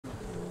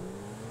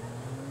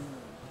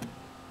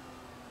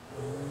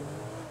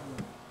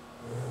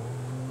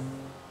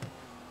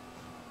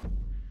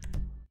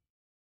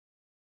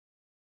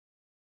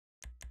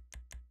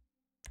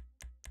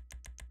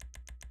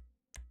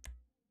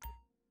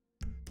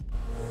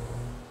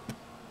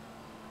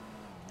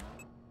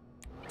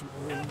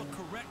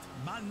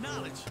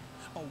knowledge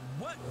of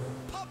what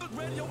public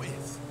radio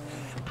is.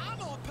 I'm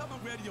on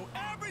public radio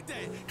every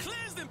day,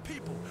 cleansing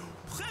people,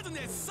 cleansing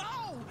their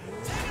soul,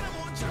 taking them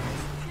on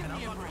journeys. And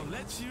I'm not gonna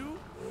let you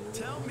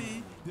tell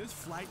me this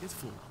flight is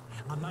full.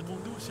 I'm not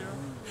gonna do it, Sheriff.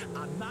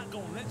 I'm not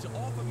gonna let you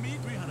offer me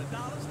 $300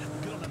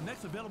 to get on the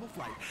next available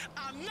flight.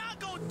 I'm not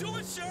gonna do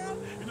it, Sheriff.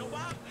 You know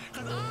why?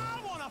 Because I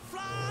wanna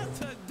fly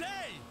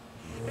today.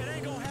 It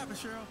ain't gonna happen,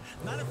 Cheryl.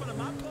 Not in front of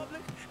my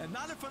public, and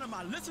not in front of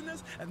my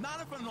listeners, and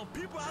not in front of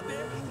those people out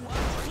there who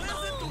are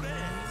cleansing through their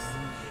ass.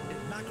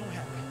 It's not gonna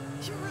happen.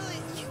 You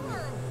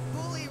are a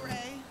bully,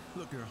 Ray.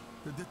 Look, girl,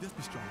 this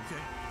be strong,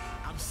 okay?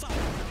 I'm sorry.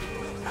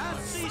 I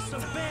see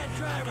some bad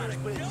drivers,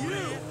 but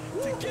you...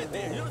 To get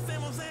there, you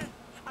understand what I'm saying?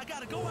 I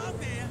gotta go out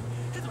there.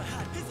 Here's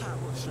how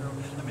it works, Cheryl.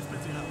 Let me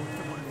explain to you how it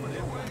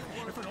works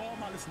in front of all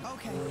my listeners.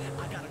 Okay.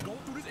 I gotta go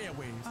through these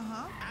airways,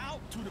 out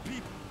to the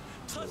people,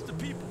 touch the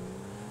people,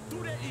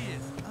 through their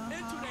ears,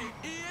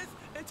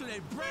 into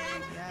their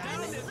brain,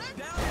 down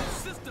their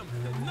system,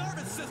 the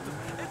nervous system,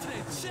 into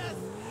their chest,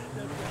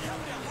 to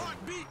help their heart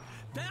beat,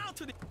 down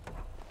to the...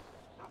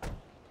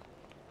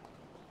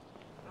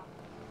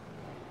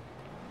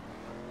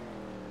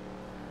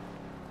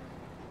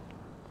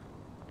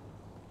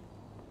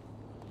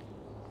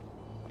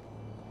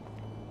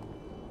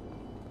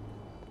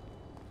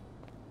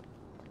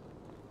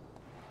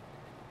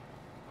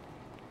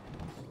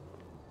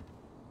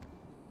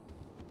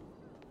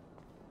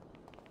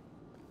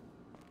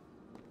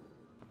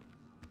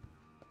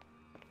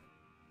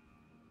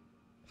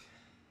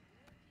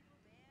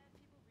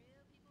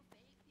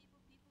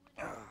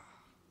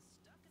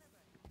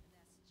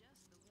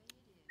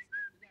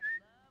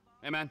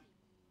 Hey, man.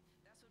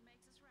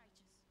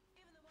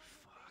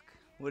 Fuck.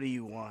 What do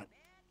you want?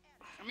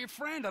 I'm your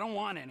friend. I don't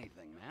want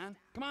anything, man.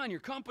 Come on,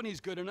 your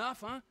company's good enough,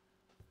 huh?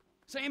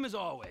 Same as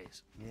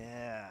always.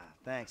 Yeah,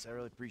 thanks. I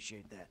really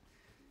appreciate that.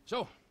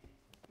 So,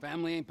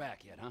 family ain't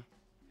back yet, huh?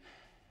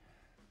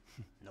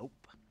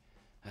 Nope.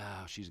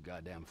 Oh, she's a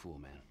goddamn fool,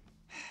 man.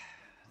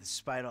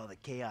 Despite all the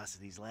chaos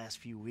of these last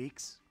few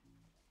weeks,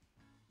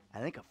 I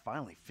think I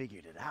finally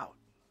figured it out.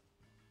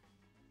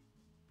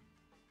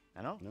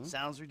 I know, No?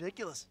 sounds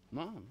ridiculous.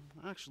 No,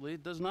 actually,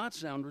 it does not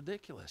sound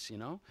ridiculous, you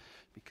know?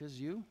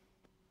 Because you're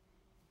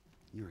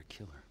a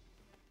killer.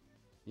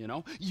 You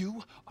know?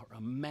 You are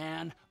a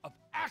man of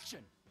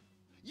action.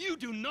 You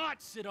do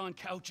not sit on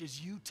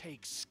couches, you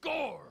take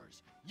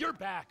scores. You're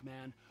back,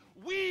 man.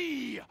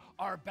 We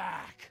are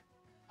back.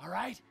 All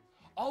right?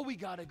 All we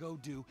gotta go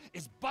do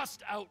is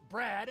bust out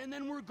Brad, and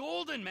then we're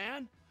golden,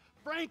 man.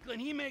 Franklin,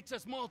 he makes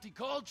us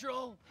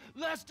multicultural.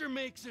 Lester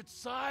makes it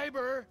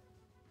cyber.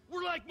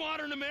 We're like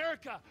modern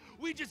America.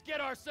 We just get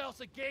ourselves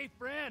a gay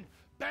friend.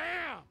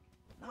 Bam!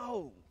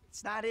 No,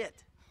 it's not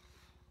it.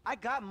 I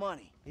got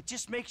money. It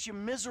just makes you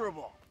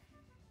miserable.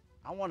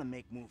 I want to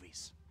make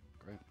movies.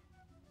 Great.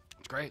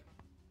 It's great.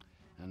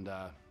 And,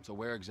 so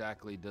where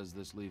exactly does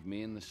this leave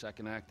me in the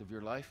second act of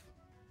your life?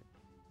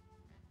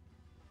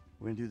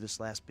 We're gonna do this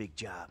last big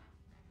job,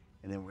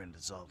 and then we're gonna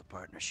dissolve the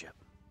partnership.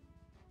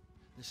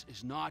 This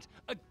is not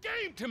a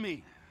game to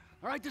me!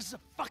 All right? This is a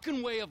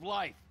fucking way of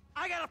life.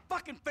 I got a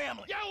fucking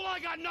family! Yeah, well, I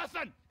got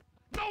nothing!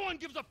 No one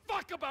gives a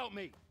fuck about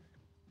me!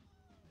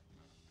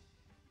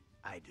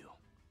 I do.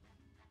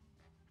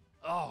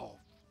 Oh,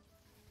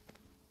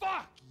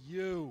 fuck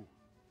you!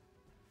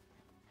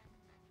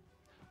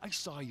 I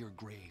saw your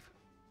grave.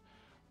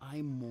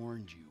 I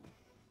mourned you.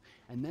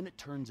 And then it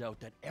turns out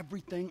that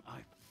everything I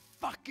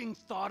fucking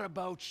thought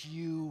about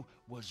you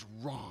was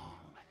wrong.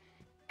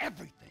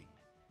 Everything.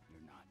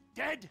 You're not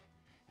dead,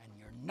 and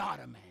you're not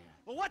a man.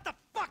 Well, what the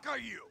fuck are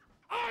you?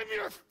 I'm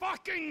your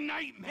fucking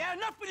nightmare! Yeah,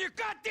 enough with your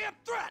goddamn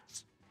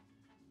threats!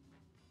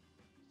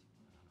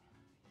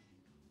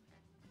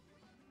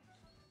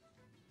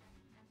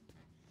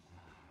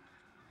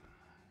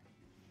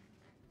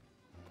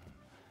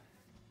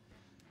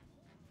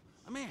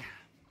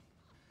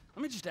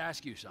 Let me just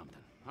ask you something,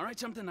 all right?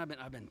 Something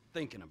I've been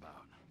thinking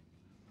about.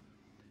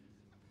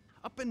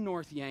 Up in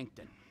North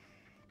Yankton,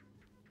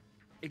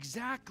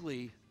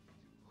 exactly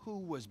who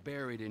was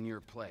buried in your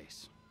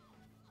place?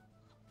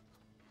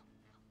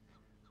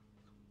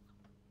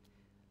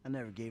 I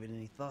never gave it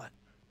any thought.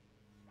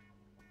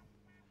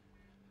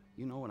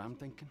 You know what I'm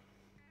thinking?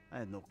 I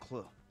had no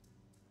clue.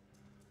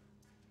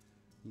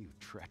 You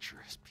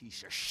treacherous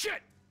piece of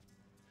shit!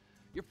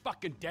 You're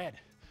fucking dead!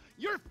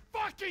 You're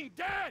fucking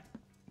dead!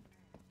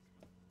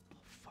 Oh,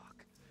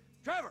 fuck.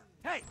 Trevor!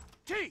 Hey!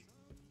 T!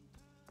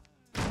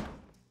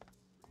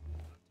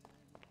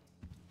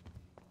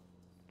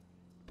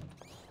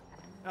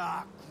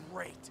 Ah,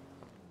 great.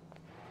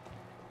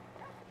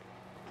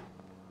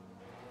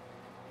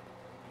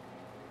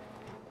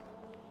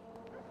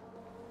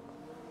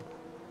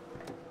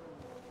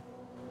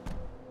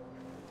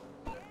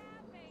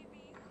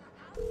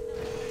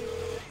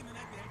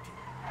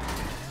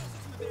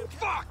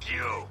 Fuck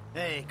you!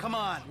 Hey, come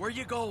on. Where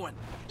you going?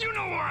 You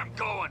know where I'm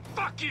going!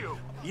 Fuck you!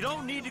 You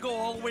don't need to go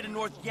all the way to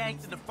North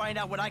Yankton to find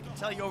out what I can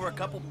tell you over a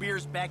couple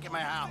beers back at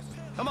my house.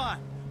 Come on.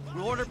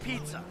 We'll order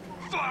pizza.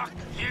 Fuck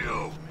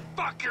you!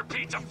 Fuck your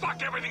pizza,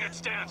 fuck everything it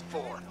stands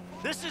for.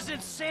 This is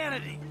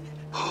insanity.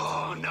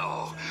 Oh,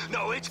 no.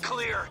 No, it's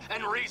clear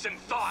and reasoned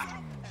thought.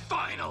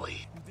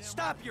 Finally.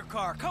 Stop your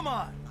car, come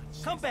on.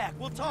 Come back,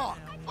 we'll talk.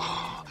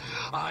 Oh,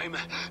 I'm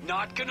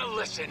not gonna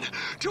listen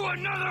to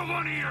another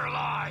one of your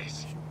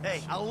lies.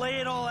 Hey, I'll lay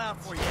it all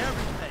out for you,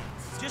 everything.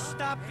 Just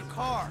stop the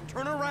car,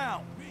 turn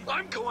around.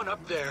 I'm going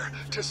up there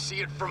to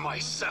see it for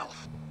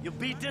myself. You'll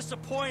be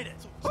disappointed.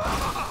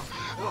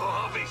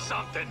 Oh, I'll be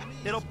something.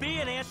 It'll be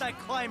an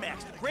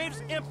anticlimax. The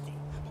grave's empty.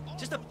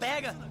 Just a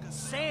bag of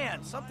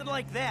sand, something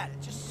like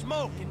that. Just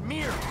smoke and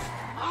mirrors.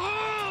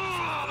 Oh,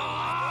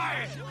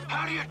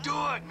 how do you do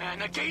it, man?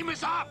 The game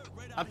is up.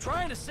 I'm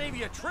trying to save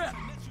you a trip.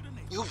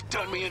 You've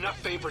done me enough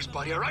favors,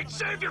 buddy, all right?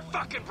 Save your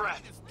fucking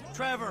breath.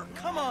 Trevor,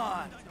 come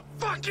on.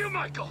 Fuck you,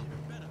 Michael.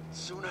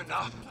 Soon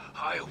enough,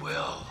 I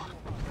will.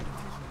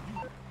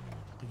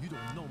 You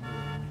don't know me.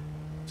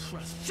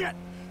 Trust me. Shit!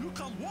 You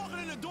come walking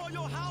in the door of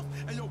your house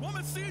and your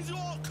woman sees you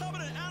all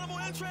covered in animal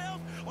entrails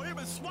or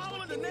even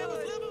swallowing the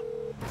neighbor's liver?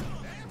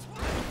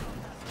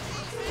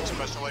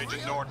 Special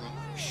Agent Norton.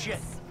 Shit.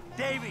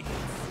 Davey.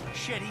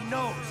 Shit, he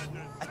knows.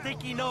 I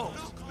think he knows.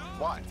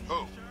 What?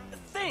 Who?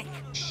 Think.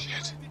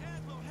 Shit.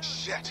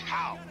 Shit,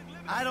 how?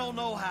 I don't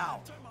know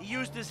how. He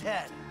used his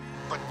head.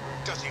 But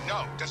does he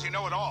know? Does he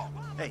know at all?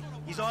 Hey,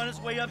 he's on his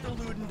way up to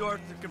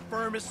Ludendorff to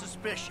confirm his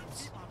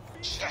suspicions.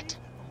 Shit.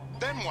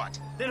 Then what?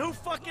 Then who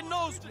fucking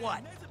knows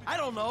what? I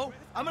don't know.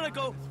 I'm gonna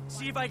go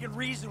see if I can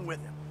reason with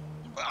him.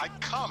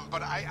 I'd come,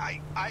 but I...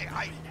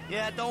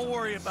 Yeah, don't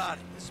worry about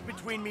it. This is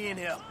between me and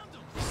him.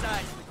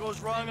 Besides, if it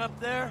goes wrong up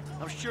there,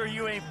 I'm sure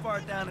you ain't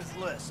far down his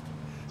list.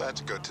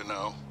 That's good to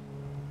know.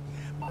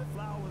 My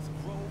flowers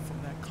grow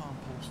from that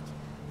compost.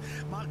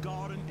 My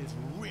garden is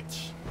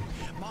rich.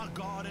 My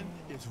garden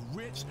is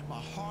rich.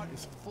 My heart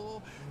is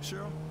full.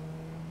 Cheryl,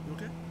 you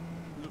okay?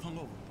 You look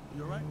hungover.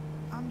 You all right?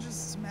 I'm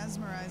just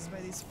mesmerized by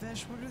these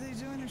fish. What are they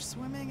doing? They're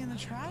swimming in the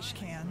trash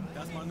can.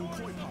 That's my new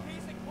koi pond.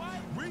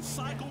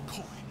 Recycle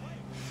koi.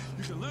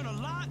 You can learn a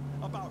lot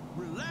about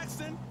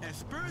relaxing and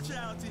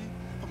spirituality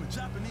from a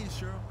Japanese,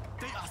 Cheryl.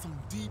 They are some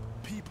deep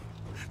people.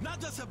 Not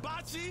just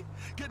hibachi,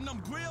 getting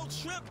them grilled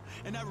shrimp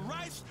and that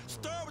rice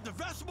stirred with the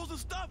vegetables and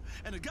stuff,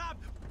 and the guy...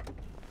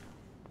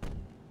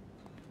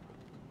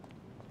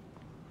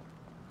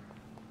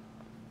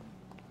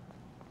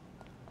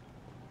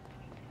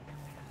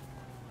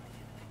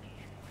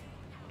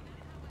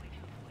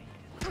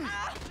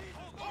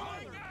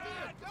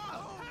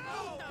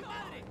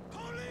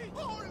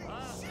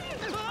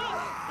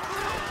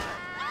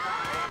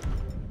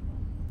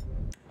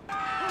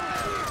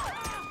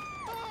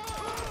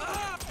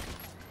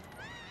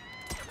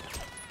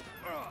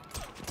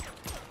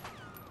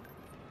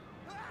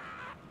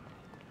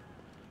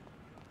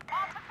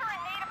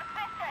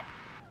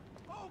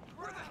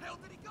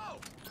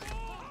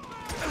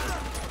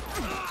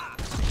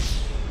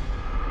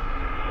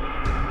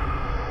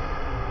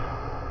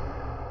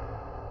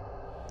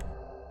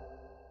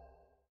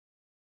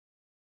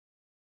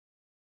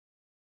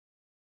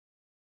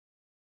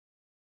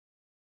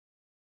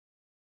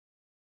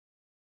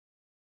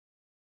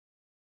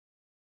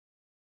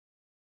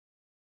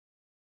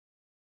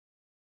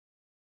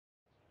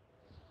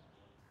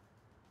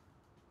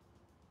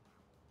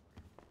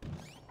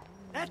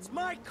 That's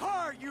my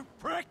car, you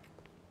prick!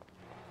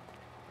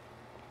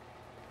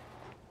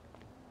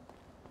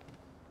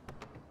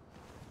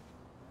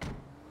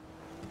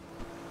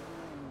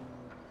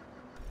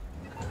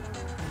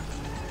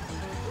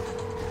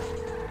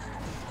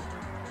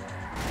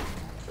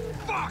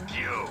 Fuck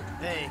you!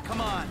 Hey, come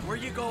on, where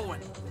you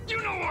going? You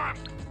know where I'm...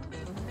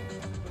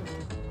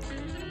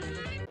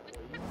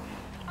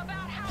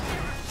 About how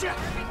they're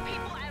starving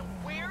people and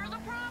we're the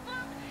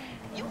problem?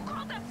 You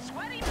call that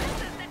sweaty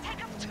business that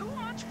take up too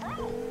much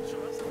room.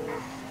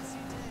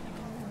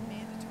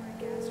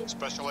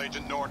 Special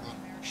Agent Norton.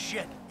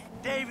 Shit.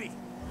 Davey.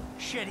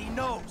 Shit, he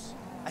knows.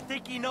 I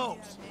think he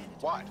knows.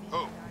 What?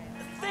 Who?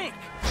 Think.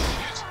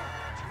 Shit.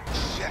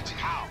 Shit,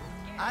 how?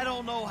 I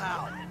don't know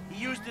how.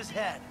 He used his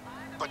head.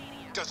 But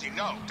does he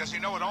know? Does he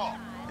know at all?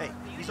 Hey,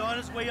 he's on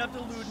his way up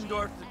to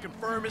Ludendorff to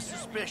confirm his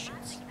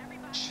suspicions.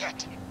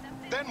 Shit.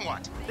 Then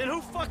what? Then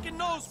who fucking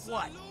knows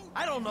what?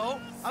 I don't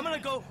know. I'm gonna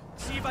go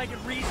see if I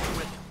can reason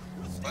with him.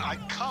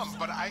 I'd come,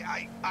 but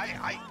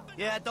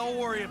Yeah, don't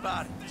worry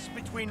about it. This is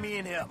between me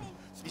and him.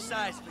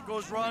 Besides, if it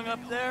goes wrong up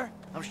there,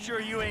 I'm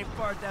sure you ain't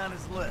far down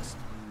his list.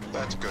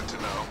 That's good to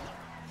know.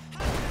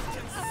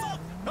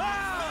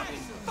 Ah!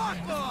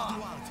 Fuck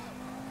off!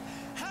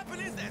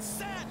 Happiness and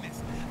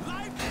sadness,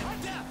 life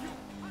and death,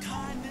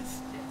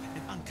 kindness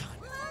and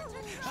unkindness.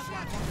 That's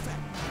why I call you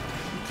fat.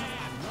 Because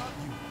I love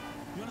you.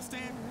 You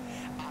understand?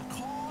 I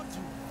called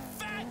you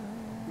fat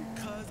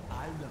because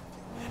I love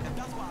you. And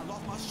that's why I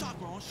lost my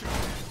chakra on Cheryl.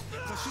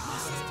 Because she's my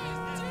sister.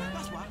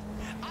 That's why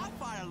I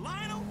fired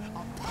Lionel,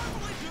 a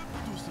perfectly good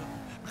producer,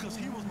 because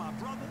he was my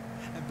brother,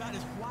 and that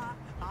is why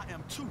I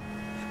am too.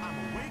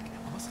 I'm awake,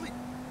 I'm asleep.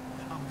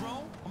 I'm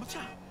grown, I'm a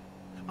child.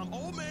 I'm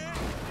old man, and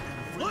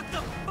I'm free. Look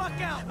the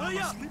fuck out, will I'm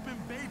ya? a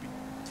sleeping baby.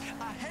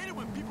 I hate it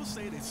when people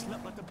say they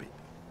slept like a baby.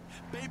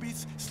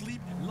 babies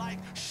sleep like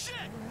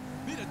shit.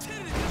 Need a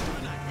titty to get through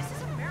the night. This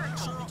is a miracle,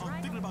 Cheryl, I'm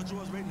right? thinking about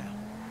yours right now.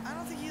 I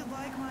don't think you'd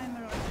like mine.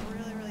 They're like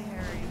really, really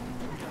hairy.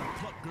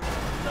 Pluck, girl.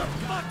 The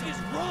fuck is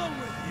wrong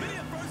with you? Many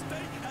a first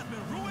date has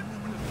been ruined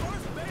when the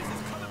first base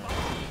is coming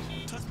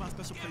by. Touch my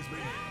special place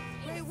right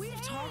now. Wait,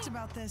 we've talked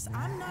about this.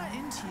 I'm not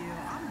into you.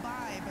 I'm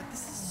bi, but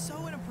this is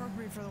so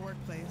inappropriate for the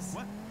workplace.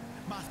 What?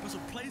 My special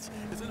place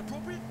is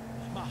inappropriate?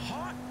 My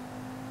heart?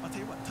 I'll tell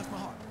you what, touch my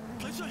heart.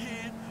 Place your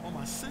hand on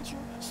my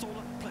central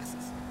solar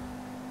plexus.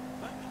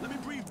 Right? Let me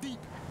breathe deep.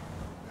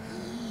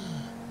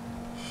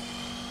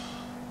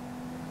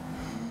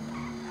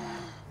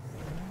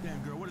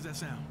 Damn, girl, what does that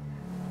sound?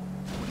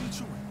 What are you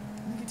chewing?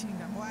 Nicotine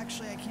gum. Well,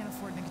 actually, I can't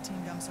afford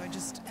nicotine gum, so I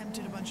just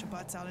emptied a bunch of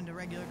butts out into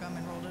regular gum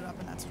and rolled it up,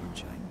 and that's what I'm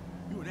chewing.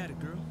 You an addict,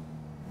 girl.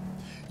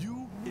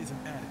 You is an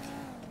addict.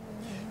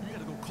 You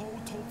gotta go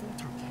cold tofu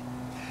turkey.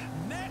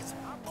 Next,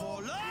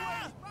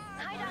 Paula!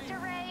 Hi, Dr.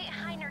 Ray.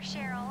 Hi, Nurse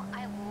Cheryl.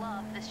 I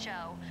love this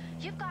show.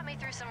 You've got me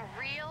through some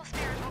real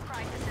spiritual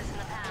crises in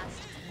the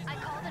past. I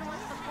called in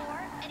once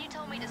before, and you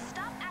told me to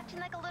stop acting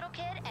like a little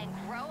kid and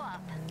grow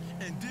up.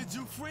 And did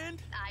you,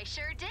 friend? I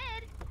sure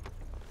did.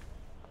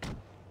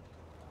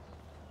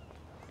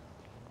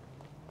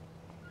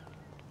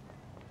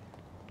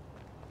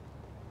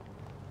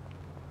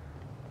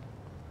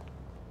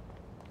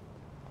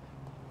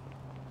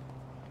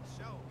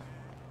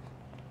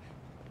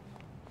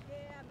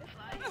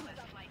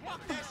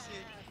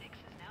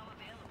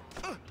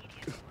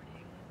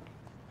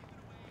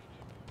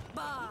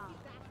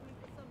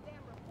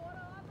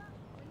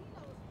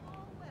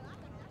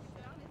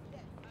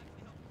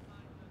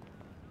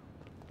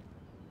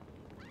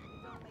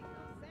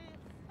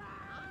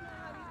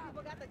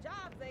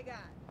 Jobs they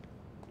got.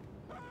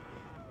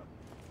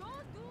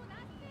 Don't do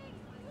nothing.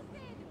 You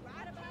said you're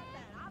right about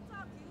that. I'll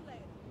talk to you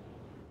later.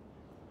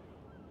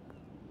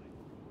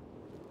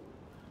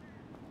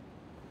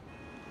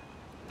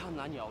 她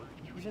男友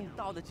已經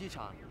到了機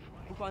場，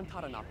不管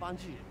他的哪班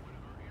機，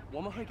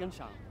我們會跟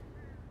上。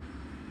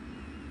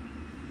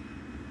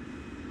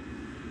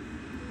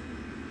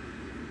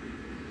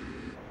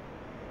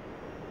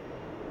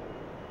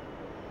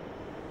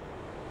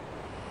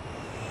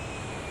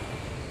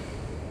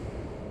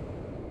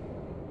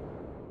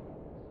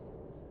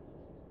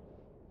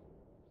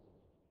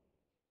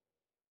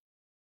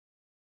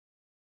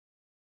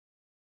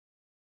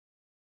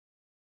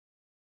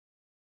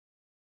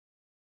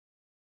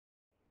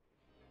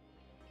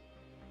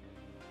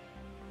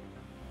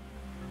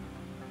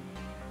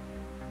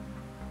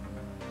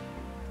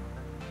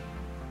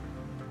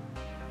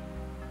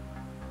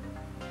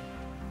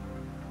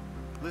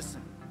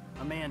Listen,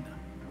 Amanda,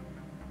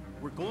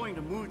 we're going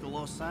to move to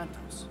Los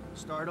Santos,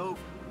 start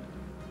over.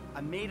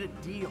 I made a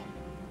deal.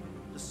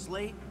 The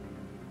slate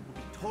will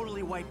be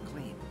totally wiped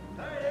clean.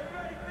 All right,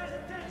 everybody pays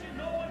attention,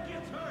 no one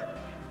gets hurt.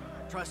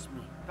 Trust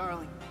me,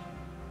 darling.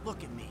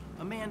 Look at me,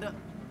 Amanda.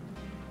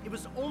 It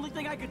was the only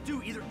thing I could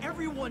do. Either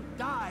everyone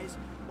dies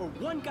or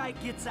one guy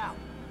gets out.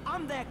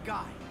 I'm that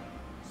guy.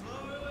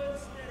 Slow and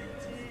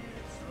steady, team.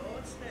 Slow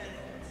and steady.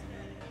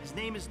 His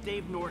name is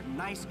Dave Norton,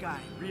 nice guy,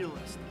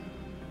 realist.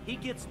 He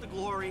gets the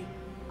glory,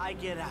 I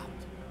get out.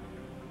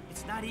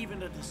 It's not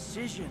even a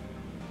decision.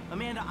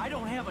 Amanda, I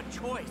don't have a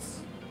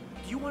choice.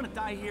 Do you want to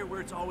die here where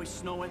it's always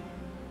snowing?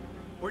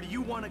 Or do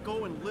you want to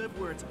go and live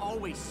where it's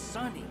always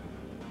sunny?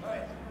 All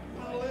right, you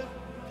want to live?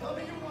 Tell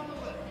me you want to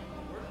live.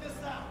 Work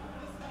this out.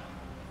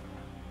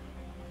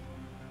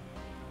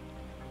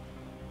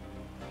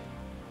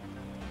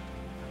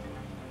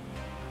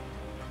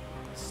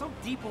 Some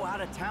depot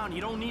out of town you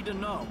don't need to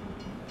know.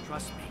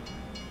 Trust me,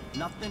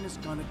 nothing is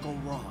gonna go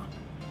wrong.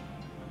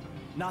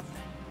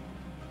 Nothing.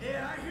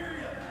 Yeah, I hear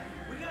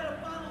you. We gotta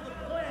follow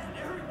the plan.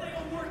 Everything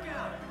will work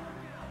out.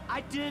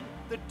 I did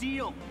the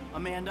deal,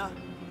 Amanda.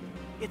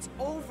 It's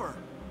over.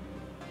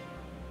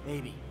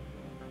 Baby,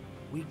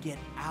 we get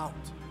out.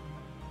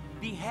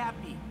 Be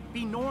happy.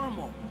 Be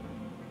normal.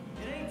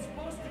 It ain't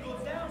supposed to go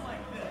down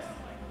like this.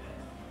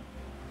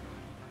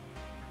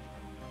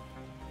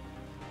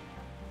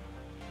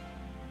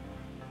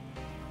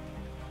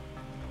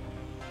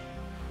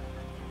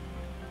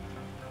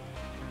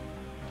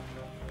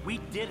 We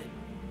did it.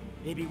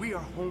 Baby, we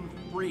are home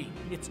free.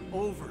 It's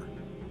over.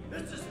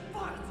 This is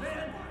fucked,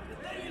 man.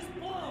 The thing is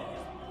blown.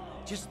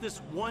 Just this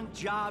one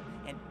job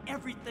and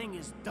everything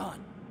is done.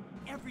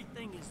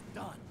 Everything is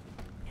done.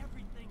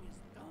 Everything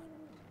is done.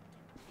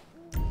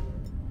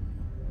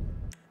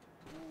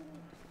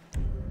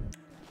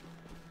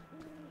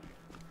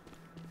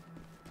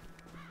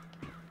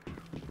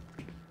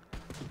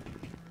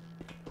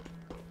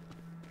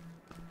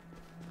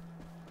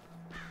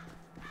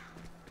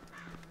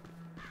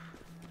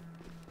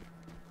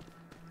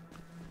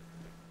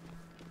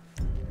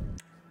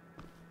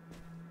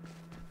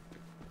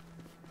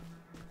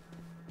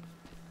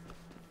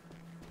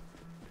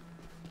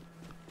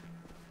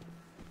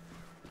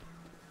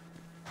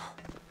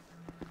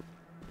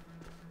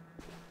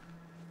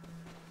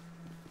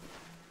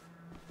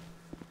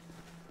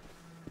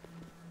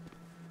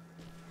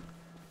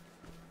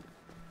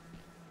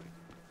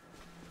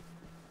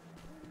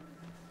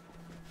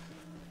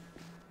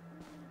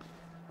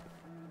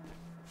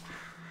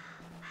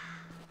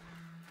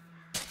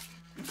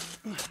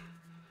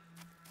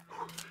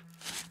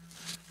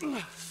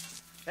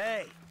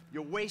 Hey,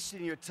 you're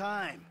wasting your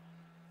time.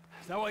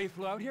 Is that why you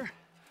flew out here?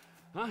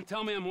 Huh?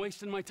 Tell me I'm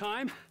wasting my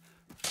time?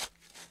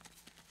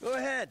 Go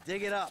ahead,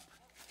 dig it up.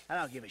 I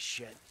don't give a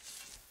shit.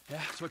 Yeah,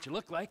 that's what you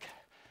look like.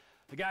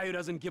 The guy who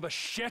doesn't give a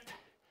shit.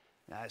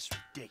 That's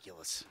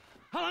ridiculous.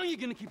 How long are you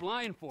gonna keep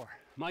lying for,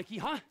 Mikey,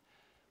 huh?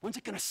 When's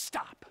it gonna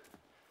stop?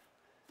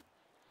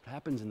 What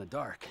happens in the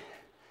dark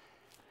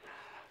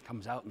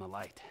comes out in the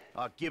light.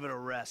 Oh, give it a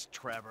rest,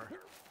 Trevor.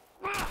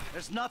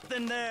 There's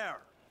nothing there.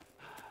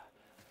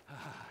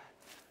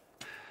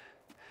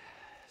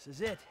 This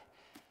is it.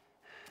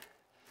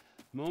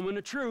 Moment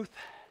of truth.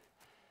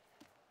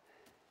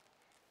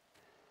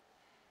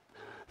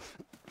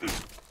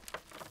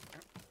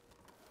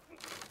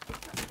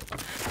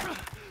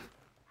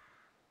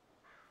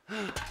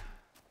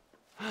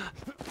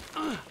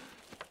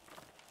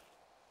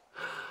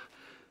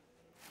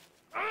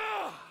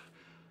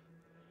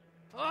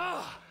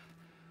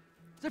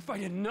 As if I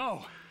didn't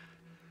know.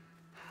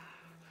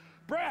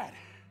 Brad!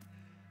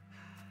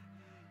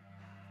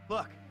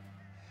 Look,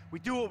 we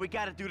do what we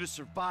gotta do to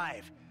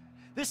survive.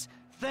 This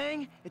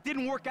thing, it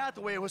didn't work out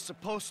the way it was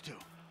supposed to.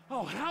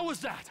 Oh, and how was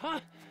that, huh?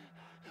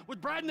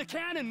 With Brad in the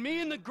can and me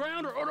in the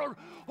ground,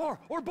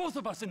 or both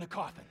of us in the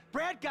coffin?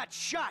 Brad got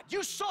shot.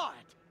 You saw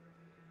it.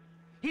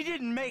 He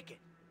didn't make it.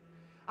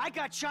 I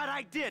got shot,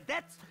 I did.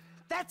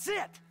 That's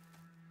it.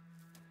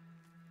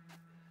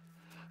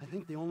 I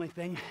think the only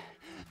thing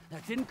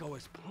that didn't go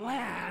as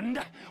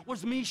planned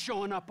was me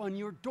showing up on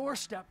your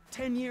doorstep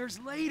 10 years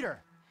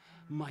later.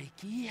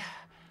 Mikey,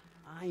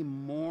 I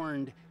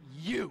mourned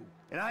you.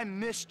 And I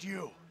missed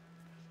you.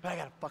 But I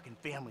got a fucking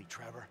family,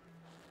 Trevor.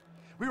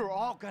 We were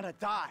all gonna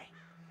die.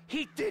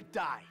 He did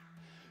die.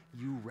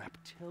 You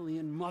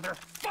reptilian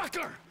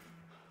motherfucker!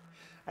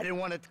 I didn't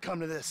want it to come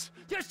to this.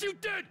 Yes, you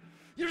did!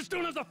 You just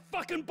don't have the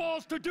fucking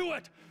balls to do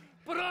it!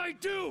 But I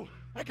do!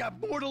 I got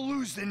more to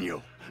lose than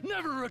you.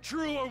 Never a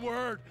truer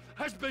word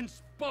has been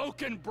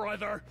spoken,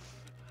 brother.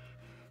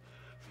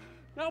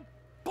 Now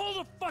pull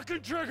the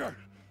fucking trigger!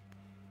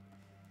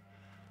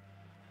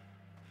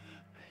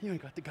 You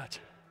ain't got the guts.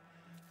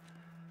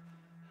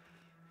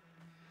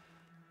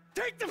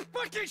 Take the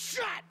fucking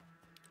shot!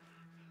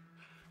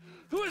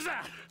 Who is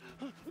that?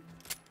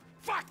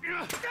 Fuck!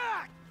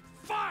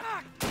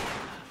 Fuck!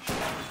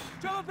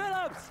 Trevor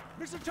Phillips!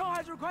 Mr. Cho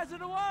has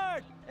requested a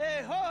word!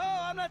 Hey, ho,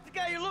 I'm not the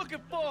guy you're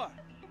looking for.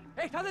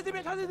 Hey, 他在这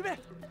边，他在这边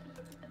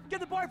Get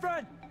the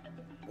boyfriend!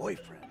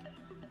 Boyfriend?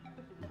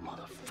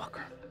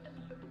 Motherfucker.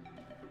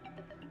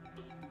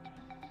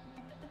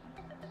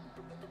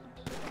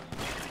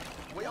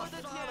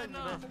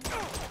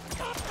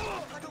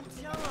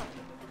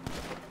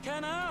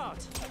 Can out!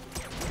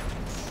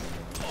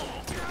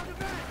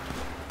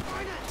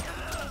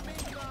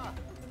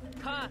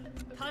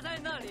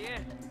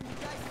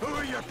 Who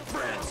are your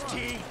friends,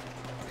 T?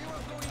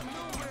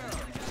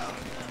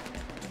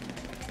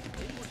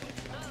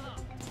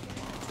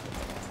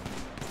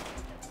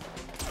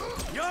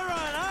 You're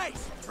on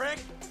ice, prick!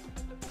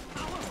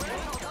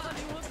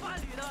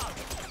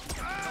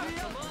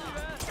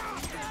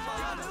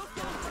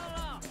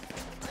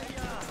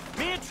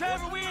 Me and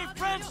Trevor, we ain't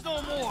friends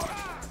no more!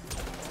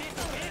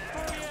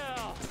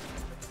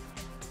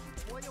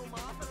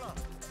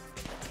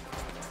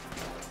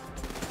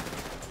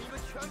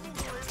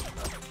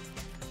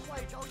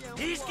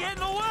 He's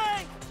getting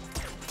away!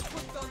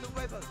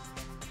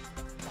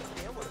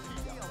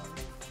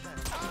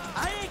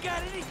 I ain't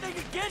got anything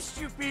against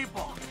you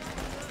people!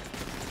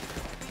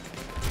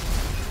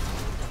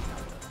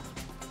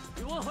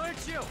 We won't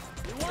hurt you!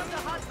 We want the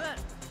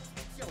husband!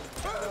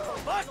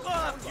 Fuck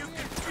off, you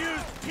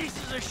confused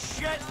pieces of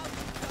shit!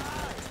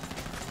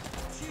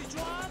 去抓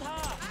他！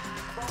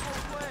往后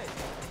退！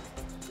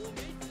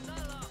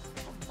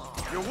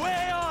 You're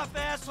way off,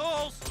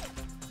 assholes!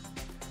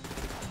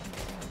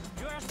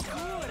 You're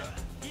screwed!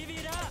 Give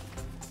it up!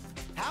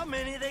 How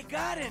many they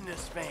got in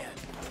this van?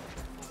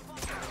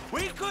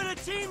 We could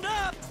have teamed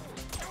up!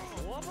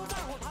 我不在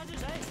乎他是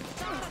谁，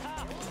杀了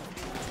他！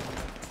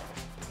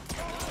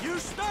 You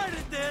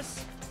started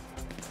this!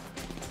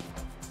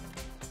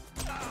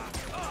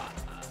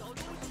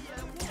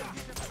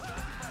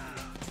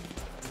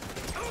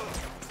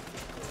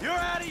 You're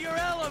out of your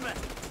element!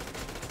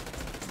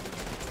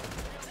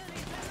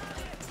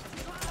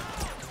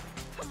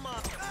 Come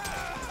on!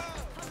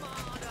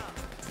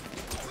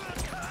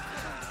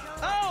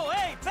 Oh,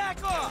 hey,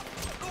 back off!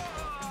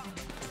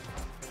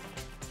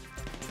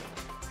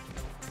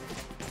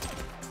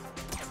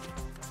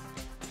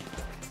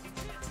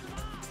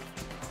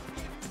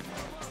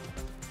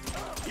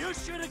 You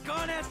should have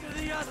gone after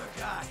the other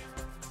guy.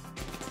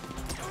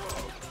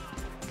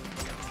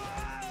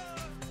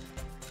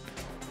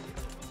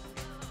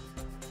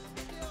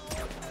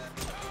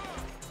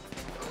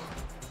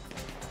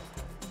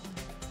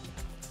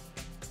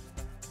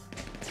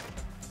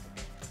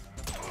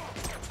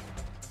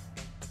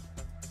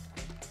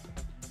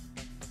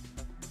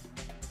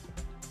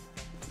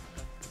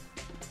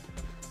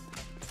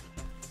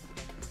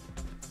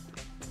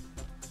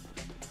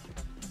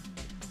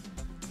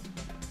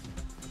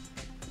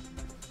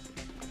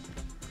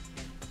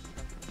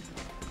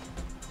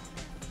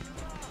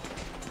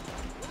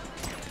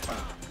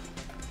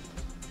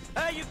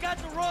 Hey, you got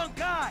the wrong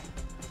guy!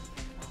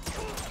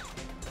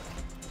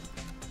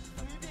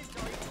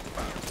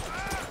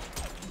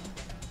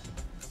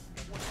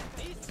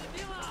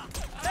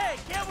 Hey,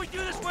 can't we do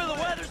this where the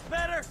weather's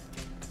better?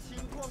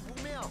 情况不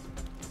妙，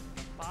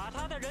把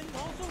他的人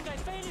头送给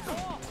菲利普。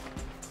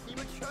你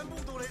们全部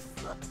都得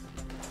死！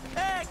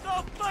 Hey,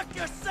 go fuck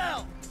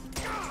yourself!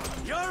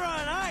 You're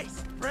on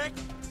ice, prick!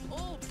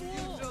 哦不！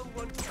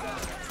 one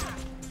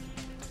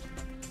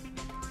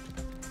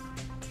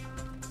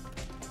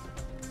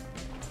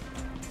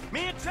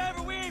Me and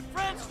Trevor, we ain't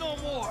friends no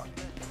more!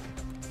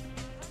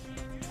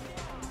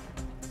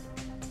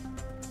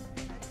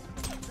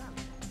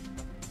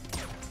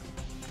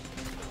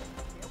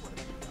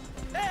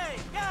 Hey,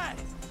 guys!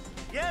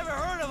 You ever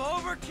heard of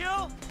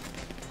overkill?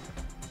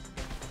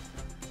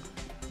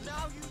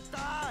 Now you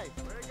die!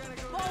 We're gonna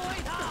go. 包围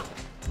他！